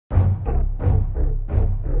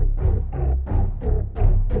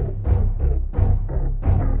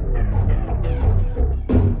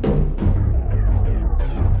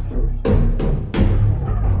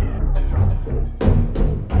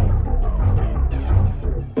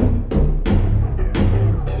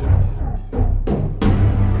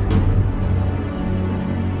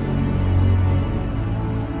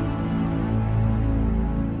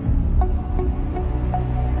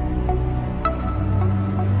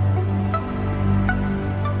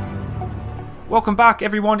Welcome back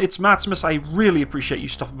everyone, it's Matsimus. I really appreciate you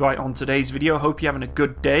stopping by on today's video. Hope you're having a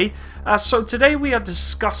good day. So today we are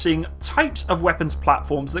discussing types of weapons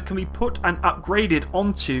platforms that can be put and upgraded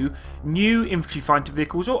onto new infantry fighting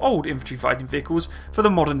vehicles or old infantry fighting vehicles for the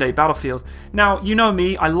modern day battlefield. Now, you know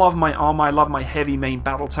me, I love my armor, I love my heavy main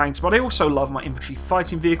battle tanks, but I also love my infantry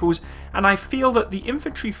fighting vehicles, and I feel that the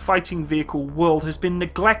infantry fighting vehicle world has been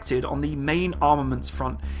neglected on the main armaments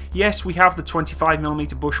front. Yes, we have the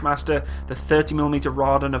 25mm Bushmaster, the 30mm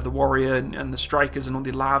Radon of the Warrior and the Strikers and all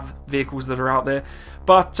the LAV vehicles that are out there,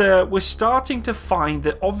 but we're starting to find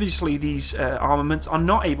that obviously these armaments are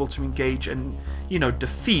not able to engage and, you know,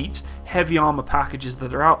 defeat heavy armor packages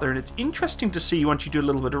that are out there. And it's interesting to see, once you do a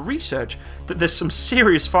little bit of research, that there's some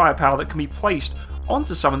serious firepower that can be placed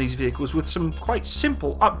onto some of these vehicles with some quite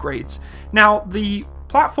simple upgrades. Now, the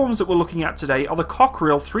platforms that we're looking at today are the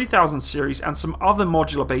Cockerel 3000 series and some other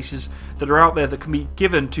modular bases that are out there that can be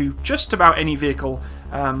given to just about any vehicle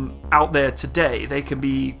out there today. They can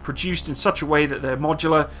be produced in such a way that they're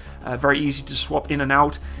modular, very easy to swap in and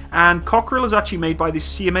out, and Cockerel is actually made by the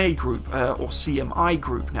CMA group, or CMI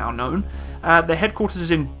group now known. Their headquarters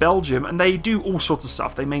is in Belgium, and they do all sorts of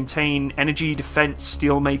stuff. They maintain energy, defense,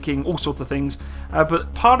 steel making, all sorts of things,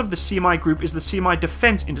 but part of the CMI group is the CMI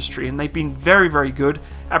defense industry, and they've been very, very good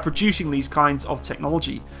at producing these kinds of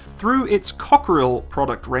technology. Through its Cockerel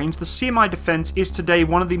product range, the CMI Defense is today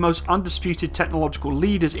one of the most undisputed technological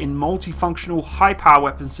leaders in multifunctional high-power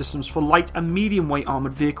weapon systems for light and medium-weight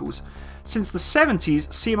armoured vehicles. Since the 70s,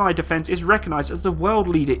 CMI Defense is recognised as the world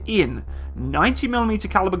leader in 90mm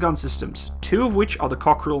caliber gun systems, two of which are the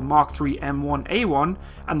Cockerel Mark III M1A1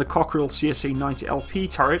 and the Cockerel CSA 90LP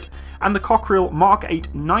turret, and the Cockerel Mark VIII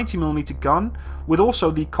 90mm gun, with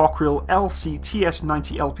also the Cockerel LCTS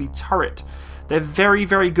 90LP turret. They're very,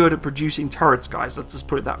 very good at producing turrets, guys, let's just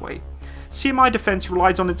put it that way. CMI Defense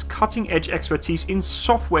relies on its cutting-edge expertise in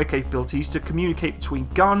software capabilities to communicate between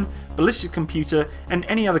gun, ballistic computer, and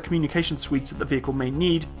any other communication suites that the vehicle may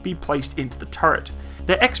need be placed into the turret.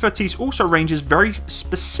 Their expertise also ranges very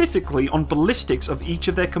specifically on ballistics of each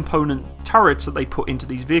of their component turrets that they put into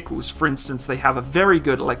these vehicles. For instance, they have a very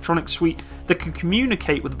good electronic suite that can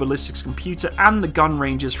communicate with the ballistics computer, and the gun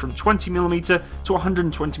ranges from 20mm to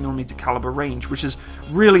 120mm caliber range, which is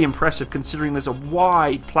really impressive considering there's a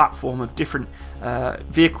wide platform of different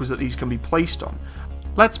vehicles that these can be placed on.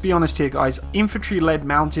 Let's be honest here, guys, infantry-led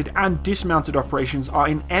mounted and dismounted operations are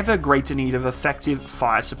in ever greater need of effective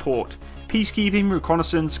fire support. Peacekeeping,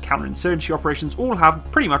 reconnaissance, counterinsurgency operations all have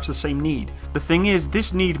pretty much the same need. The thing is,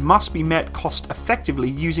 this need must be met cost effectively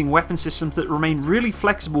using weapon systems that remain really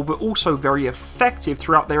flexible but also very effective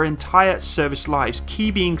throughout their entire service lives,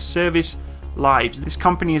 key being service lives. This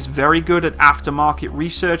company is very good at aftermarket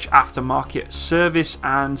research, aftermarket service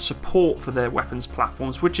and support for their weapons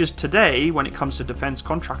platforms, which is today, when it comes to defense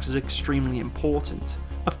contracts, is extremely important.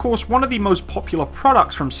 Of course, one of the most popular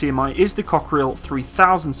products from CMI is the Cockerel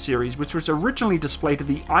 3000 series, which was originally displayed at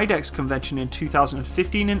the IDEX convention in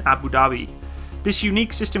 2015 in Abu Dhabi. This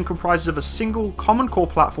unique system comprises of a single common core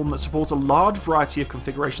platform that supports a large variety of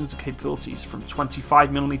configurations and capabilities, from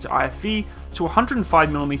 25mm IFV to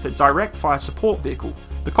 105mm direct fire support vehicle.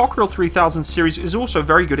 The Cockerel 3000 series is also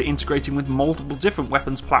very good at integrating with multiple different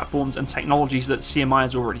weapons platforms and technologies that CMI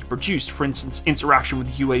has already produced. For instance, interaction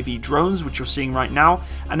with UAV drones, which you're seeing right now,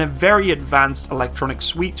 and a very advanced electronic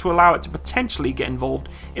suite to allow it to potentially get involved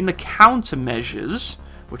in the countermeasures,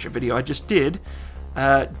 which a video I just did,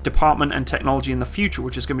 department and technology in the future,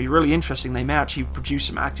 which is going to be really interesting. They may actually produce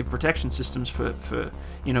some active protection systems for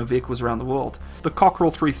vehicles around the world. The Cockerel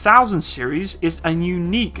 3000 series is a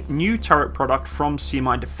unique new turret product from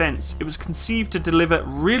CMI Defense. It was conceived to deliver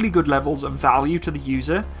really good levels of value to the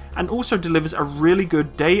user and also delivers a really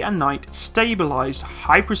good day and night stabilized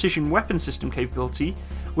high precision weapon system capability,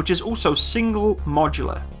 which is also single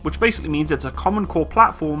modular, which basically means it's a common core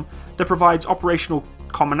platform that provides operational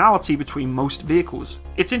commonality between most vehicles.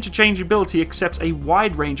 Its interchangeability accepts a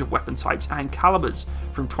wide range of weapon types and calibers,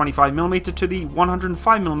 from 25mm to the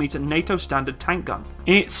 105mm NATO standard tank gun.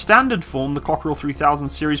 In its standard form, the Cockerel 3000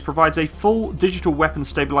 series provides a full digital weapon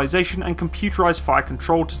stabilization and computerized fire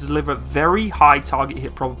control to deliver very high target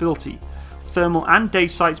hit probability. Thermal and day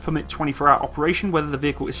sights permit 24-hour operation whether the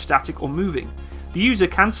vehicle is static or moving. The user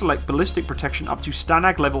can select ballistic protection up to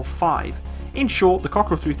Stanag level 5. In short, the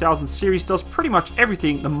Cockerel 3000 series does pretty much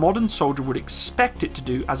everything the modern soldier would expect it to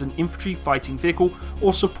do as an infantry fighting vehicle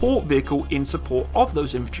or support vehicle in support of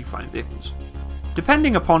those infantry fighting vehicles.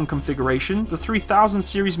 Depending upon configuration, the 3000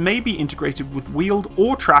 series may be integrated with wheeled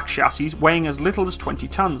or track chassis weighing as little as 20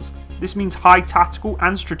 tons. This means high tactical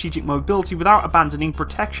and strategic mobility without abandoning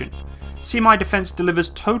protection. CMI Defense delivers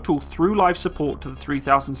total through-life support to the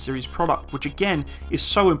 3000 series product, which again is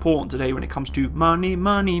so important today when it comes to money,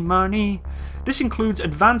 money, money. This includes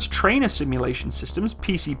advanced trainer simulation systems,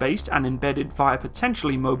 PC-based and embedded via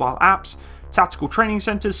potentially mobile apps, tactical training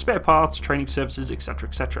centers, spare parts, training services, etc,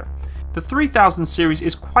 etc. The 3000 series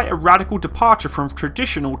is quite a radical departure from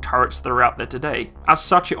traditional turrets that are out there today. As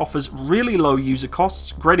such, it offers really low user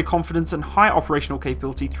costs, greater confidence and high operational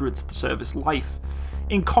capability through its service life.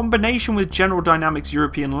 In combination with General Dynamics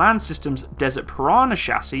European Land Systems' Desert Piranha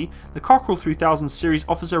chassis, the Cockerel 3000 series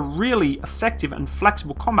offers a really effective and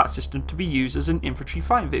flexible combat system to be used as an infantry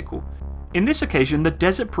fighting vehicle. In this occasion, the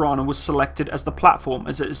Desert Piranha was selected as the platform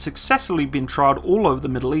as it has successfully been trialled all over the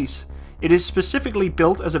Middle East. It is specifically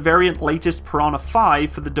built as a variant latest Piranha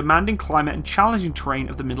 5 for the demanding climate and challenging terrain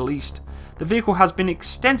of the Middle East. The vehicle has been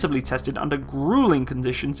extensively tested under grueling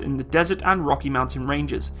conditions in the desert and Rocky Mountain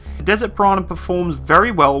ranges. The Desert Piranha performs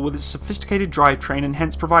very well with its sophisticated drivetrain and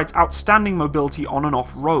hence provides outstanding mobility on and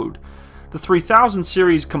off-road. The 3000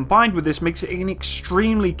 series combined with this makes it an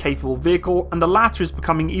extremely capable vehicle, and the latter is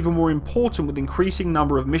becoming even more important with increasing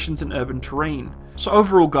number of missions in urban terrain. So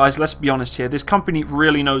overall guys, let's be honest here, this company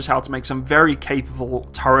really knows how to make some very capable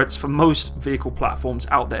turrets for most vehicle platforms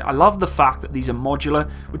out there. I love the fact that these are modular,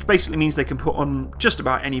 which basically means they can put on just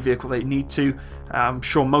about any vehicle they need to. I'm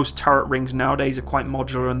sure most turret rings nowadays are quite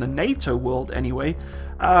modular in the NATO world anyway.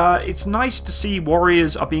 It's nice to see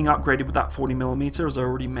Warriors are being upgraded with that 40mm, as I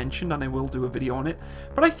already mentioned, and I will do a video on it.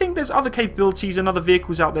 But I think there's other capabilities and other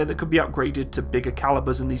vehicles out there that could be upgraded to bigger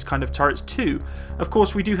calibers in these kind of turrets too. Of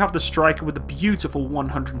course, we do have the Striker with the beautiful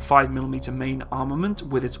 105mm main armament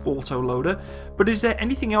with its auto-loader, but is there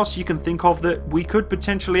anything else you can think of that we could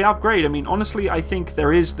potentially upgrade? I mean, honestly, I think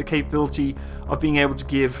there is the capability of being able to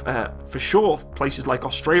give, for sure, places like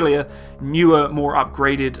Australia, newer, more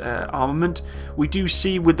upgraded armament. We do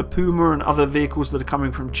see with the Puma and other vehicles that are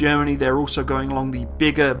coming from Germany, they're also going along the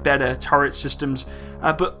bigger, better turret systems.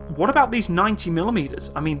 But what about these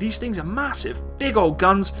 90mm? I mean, these things are massive. Big old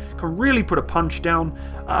guns, can really put a punch down.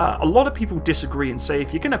 A lot of people disagree and say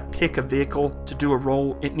if you're going to pick a vehicle to do a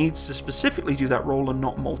role, it needs to specifically do that role and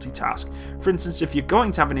not multitask. For instance, if you're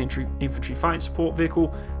going to have an infantry fighting support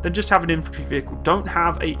vehicle, then just have an infantry vehicle. Don't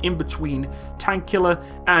have a in-between tank killer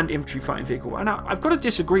and infantry fighting vehicle. And I've got to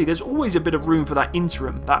disagree. There's always a bit of room for that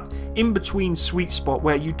interim, that in-between sweet spot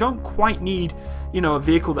where you don't quite need, you know, a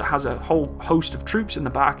vehicle that has a whole host of troops in the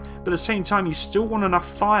back, but at the same time you still want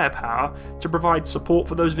enough firepower to provide support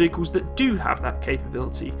for those vehicles that do have that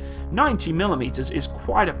capability. 90mm is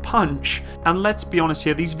quite a punch, and let's be honest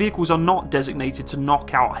here, these vehicles are not designated to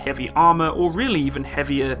knock out heavy armor or really even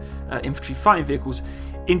heavier infantry fighting vehicles.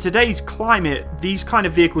 In today's climate, these kind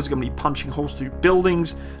of vehicles are going to be punching holes through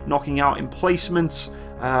buildings, knocking out emplacements,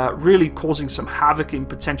 really causing some havoc in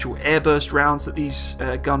potential airburst rounds that these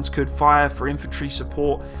guns could fire for infantry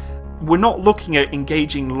support. We're not looking at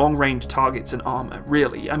engaging long-range targets and armor,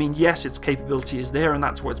 really. I mean, yes, its capability is there and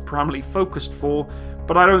that's what it's primarily focused for,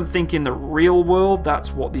 but I don't think in the real world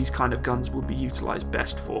that's what these kind of guns would be utilized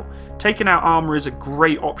best for. Taking out armor is a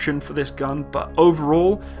great option for this gun, but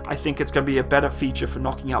overall I think it's going to be a better feature for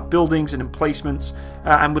knocking out buildings and emplacements,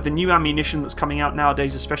 and with the new ammunition that's coming out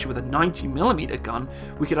nowadays, especially with a 90mm gun,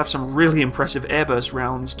 we could have some really impressive airburst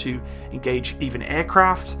rounds to engage even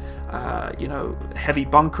aircraft, you know, heavy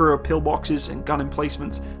bunker or pillboxes and gun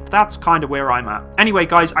emplacements. That's kind of where I'm at. Anyway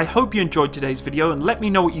guys, I hope you enjoyed today's video, and let me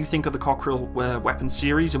know what you think of the Cockerel weapon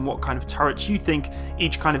series and what kind of turrets you think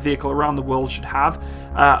each kind of vehicle around the world should have.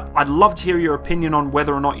 I'd love to hear your opinion on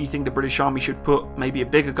whether or not you think the British Army should put maybe a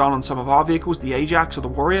bigger gun on some of our vehicles, the Ajax or the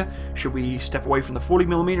Warrior. Should we step away from the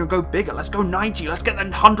 40mm and go bigger? Let's go 90, let's get the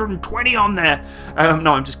 120 on there.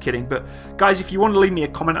 No, I'm just kidding. But guys, if you want to leave me a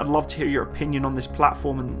comment, I'd love to hear your opinion on this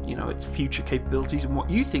platform and, you know, its future capabilities and what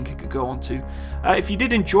you think it could go on to. If you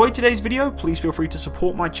did enjoy today's video, please feel free to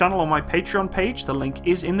support my channel on my Patreon page. The link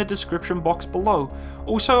is in the description box below.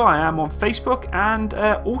 Also, I am on Facebook and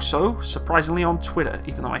also, surprisingly, on Twitter,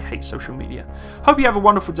 even though I hate social media. Hope you have a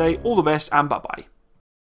wonderful day, all the best, and bye-bye.